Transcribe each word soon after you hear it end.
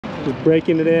Just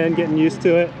breaking it in, getting used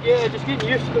to it. Yeah, just getting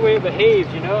used to the way it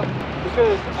behaves, you know?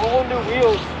 Because all new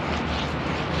wheels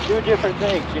do different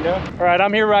things, you know? All right,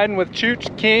 I'm here riding with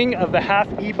Chooch, king of the half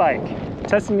e-bike.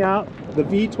 Testing out the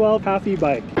V12 half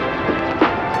e-bike.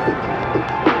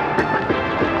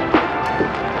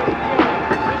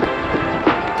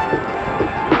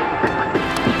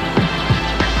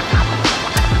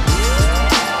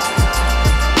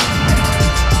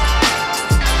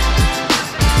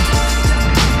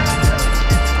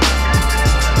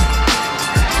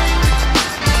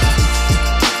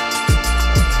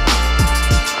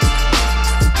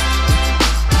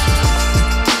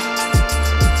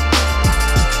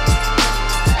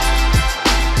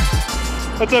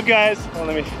 What's up, guys? Oh,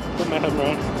 let me put my head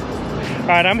around. All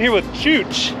right, I'm here with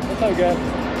Chooch. What's up, guys?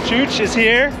 Chooch is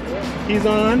here. Yeah. He's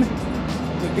on the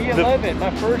V11, my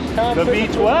first time. The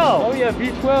V12. Oh yeah,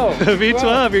 V12. The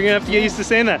V12. You're gonna have to get used to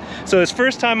saying that. So his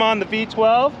first time on the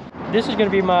V12. This is gonna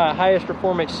be my highest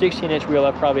performance 16-inch wheel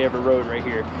I've probably ever rode right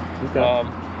here. Okay.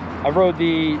 I rode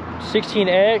the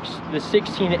 16X, the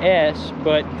 16S,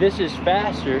 but this is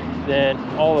faster than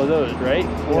all of those, right?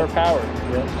 More power.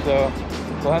 Yeah. So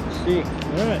we'll have to see.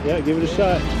 All right, yeah, give it a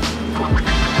shot.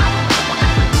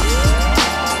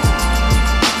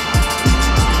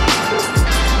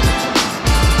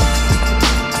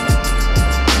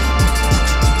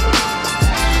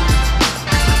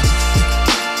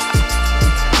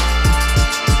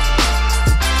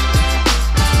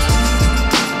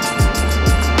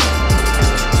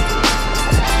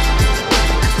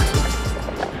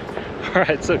 All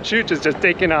right, so Chooch is just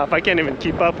taking off. I can't even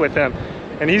keep up with him.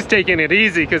 And he's taking it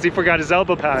easy because he forgot his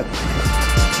elbow pads.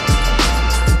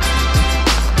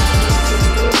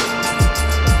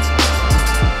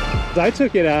 I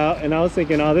took it out and I was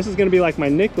thinking, oh, this is gonna be like my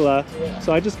Nikola. Yeah.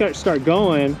 So I just start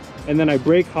going and then I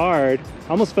brake hard. I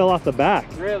almost fell off the back.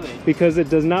 Really? Because it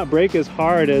does not brake as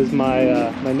hard as my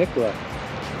my Nikola.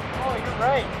 Oh, you're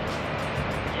right.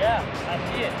 Yeah,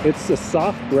 I see it. It's a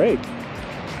soft brake.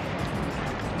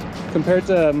 Compared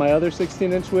to my other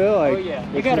 16-inch wheel, oh yeah,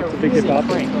 you got a big really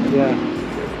brake. Yeah.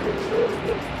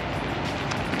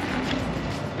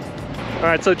 All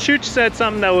right, so Chooch said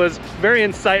something that was very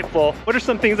insightful. What are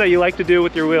some things that you like to do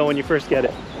with your wheel when you first get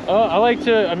it? I like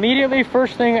to immediately,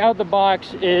 first thing out the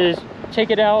box is take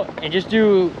it out and just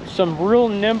do some real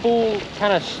nimble,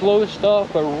 kind of slow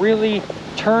stuff, but really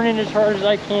turning as hard as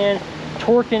I can,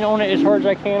 torquing on it as hard as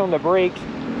I can on the brakes.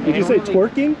 Did you say really,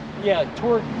 twerking? Yeah,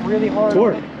 torque really hard.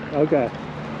 Torque. On it. Okay.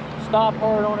 Stop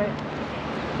hard on it.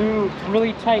 Do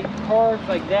really tight carbs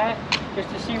like that, just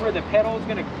to see where the pedal is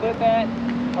going to clip at.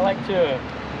 I like to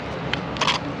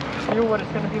feel what it's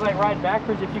going to be like riding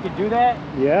backwards if you could do that.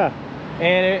 Yeah.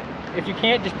 And if you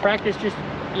can't, just practice just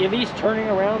at least turning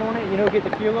around on it, you know, get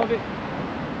the feel of it.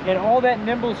 And all that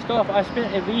nimble stuff, I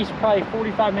spent at least probably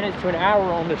 45 minutes to an hour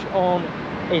on this on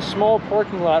a small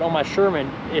parking lot on my Sherman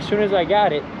as soon as I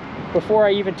got it, before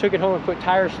I even took it home and put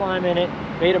tire slime in it,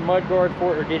 made a mud guard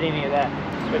for it, or did any of that.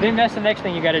 But then that's the next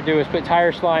thing you got to do is put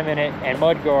tire slime in it and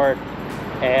mud guard,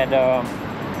 and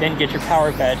then get your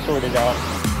power pad sorted out.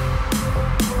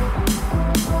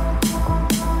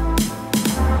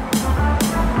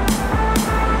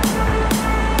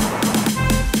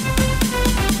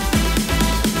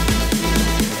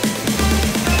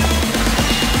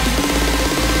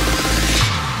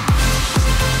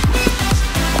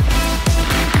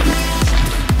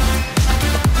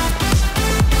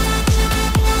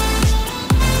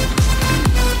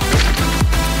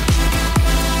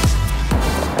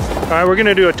 All right, we're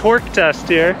gonna do a torque test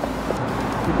here.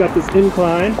 We've got this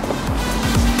incline.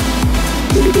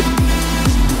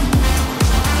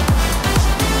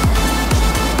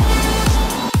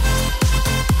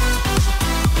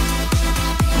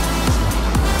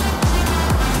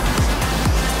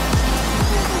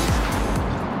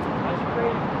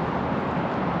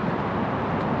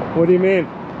 What do you mean?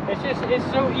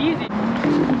 It's so easy.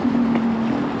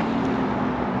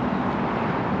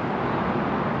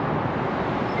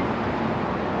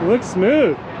 It looks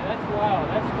smooth. Yeah, that's wow.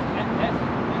 That's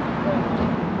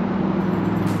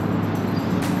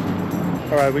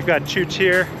All right, we've got Chooch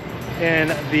here in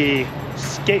the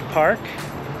skate park,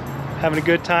 having a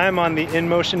good time on the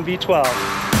Inmotion V12.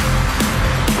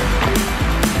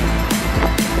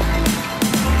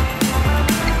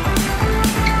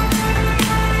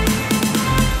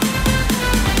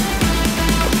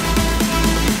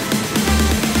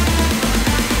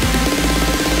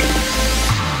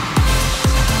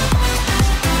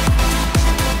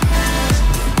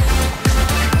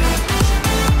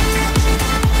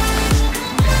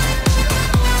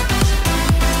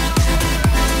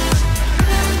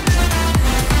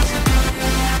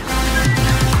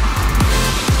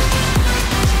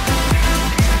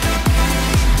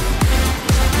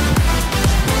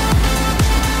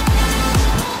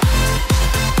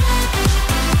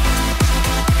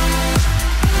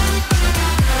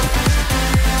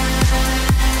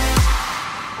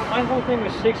 cool thing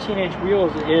with 16-inch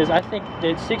wheels is I think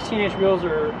that 16-inch wheels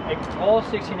are, like, all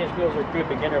 16-inch wheels are good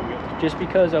beginner wheels, just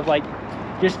because of like,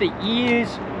 just the ease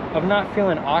of not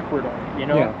feeling awkward on it, you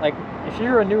know? Yeah. Like, if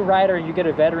you're a new rider and you get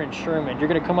a veteran Sherman, you're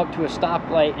gonna come up to a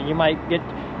stoplight and you might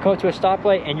come up to a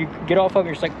stoplight and you get off of it,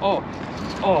 you're just like, oh.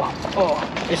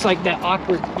 It's like that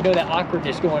awkward, you know, that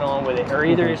awkwardness going on with it. Or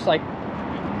either it's like,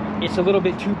 it's a little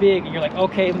bit too big and you're like,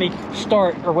 okay, let me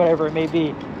start, or whatever it may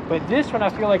be. But this one, I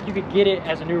feel like you could get it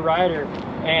as a new rider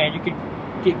and you could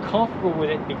get comfortable with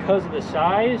it because of the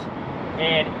size,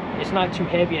 and it's not too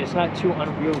heavy and it's not too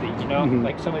unwieldy, you know,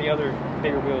 like some of the other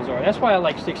bigger wheels are. That's why I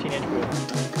like 16-inch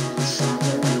wheels.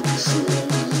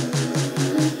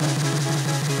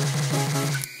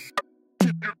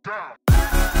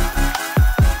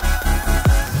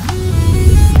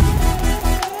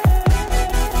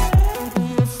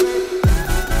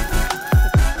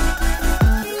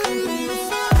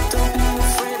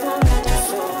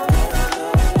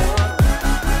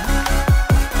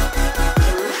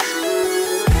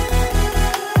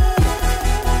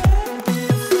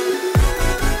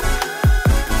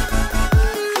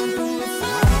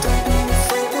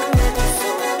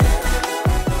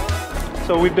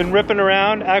 So we've been ripping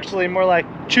around, actually more like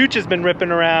Chooch has been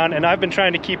ripping around and I've been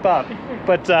trying to keep up.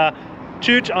 But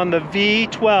Chooch, on the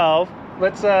V12,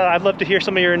 I'd love to hear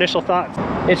some of your initial thoughts.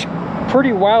 It's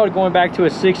pretty wild going back to a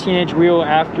 16-inch wheel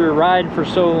after riding for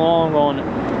so long on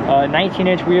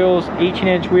 19-inch wheels,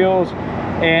 18-inch wheels,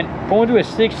 and going to a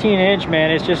 16-inch,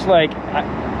 man, it's just like,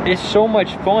 it's so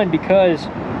much fun because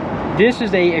this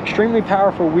is a extremely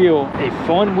powerful wheel, a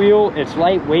fun wheel. It's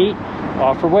lightweight.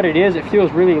 For what it is, it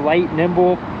feels really light,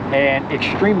 nimble, and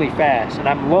extremely fast, and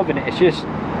I'm loving it. It's just,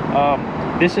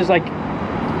 this is like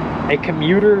a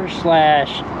commuter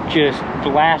slash just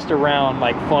blast around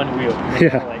like fun wheel.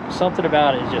 Yeah. Know? Like, something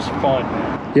about it is just fun,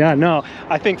 man. Yeah, no,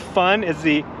 I think fun is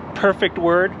the perfect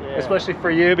word, especially for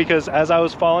you, because as I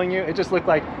was following you, it just looked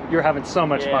like you're having so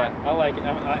much fun. I like it.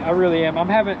 I really am. I'm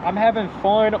having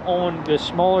fun on the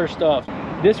smaller stuff.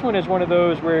 This one is one of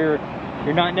those where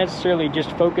you're not necessarily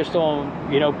just focused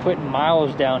on, you know, putting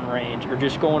miles down range or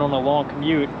just going on a long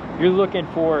commute. You're looking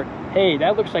for, hey,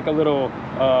 that looks like a little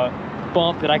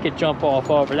bump that I could jump off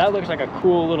of, or that looks like a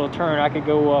cool little turn I could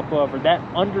go up of, or that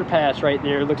underpass right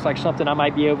there looks like something I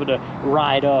might be able to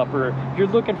ride up, or you're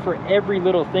looking for every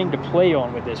little thing to play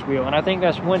on with this wheel. And I think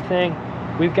that's one thing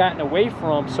we've gotten away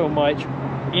from so much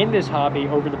in this hobby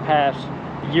over the past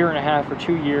year and a half or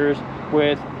 2 years,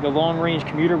 with the long range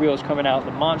commuter wheels coming out,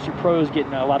 the Monster Pro's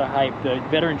getting a lot of hype, the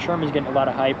veteran Sherman's getting a lot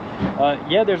of hype.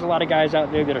 Yeah, there's a lot of guys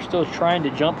out there that are still trying to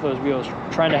jump those wheels,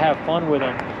 trying to have fun with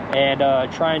them,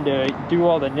 and trying to do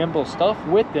all the nimble stuff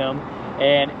with them.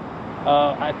 And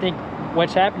I think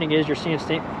what's happening is you're seeing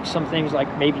some things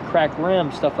like maybe cracked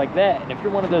rims, stuff like that. And if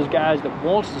you're one of those guys that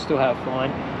wants to still have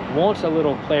fun, wants a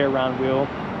little play around wheel,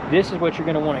 this is what you're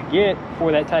going to want to get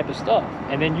for that type of stuff.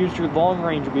 And then use your long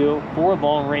range wheel for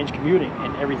long range commuting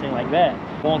and everything like that.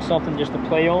 Want something just to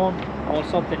play on, want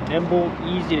something nimble,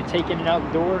 easy to take in and out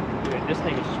the door, dude, this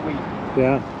thing is sweet.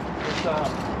 Yeah.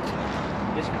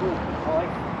 It's cool. I like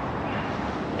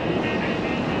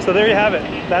it. So there you have it.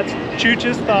 That's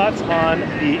Chooch's thoughts on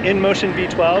the Inmotion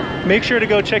V12. Make sure to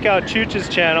go check out Chooch's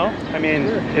channel. I mean,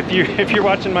 if you're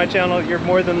watching my channel, you're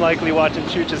more than likely watching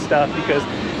Chooch's stuff, because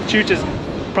Chooch is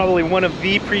probably one of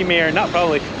the premier, not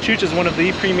probably, Chooch is one of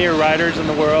the premier riders in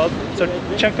the world. So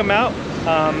check them out.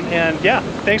 And yeah,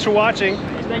 thanks for watching.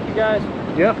 Thank you, guys.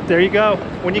 Yep, there you go.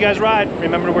 When you guys ride,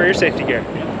 remember to wear your safety gear.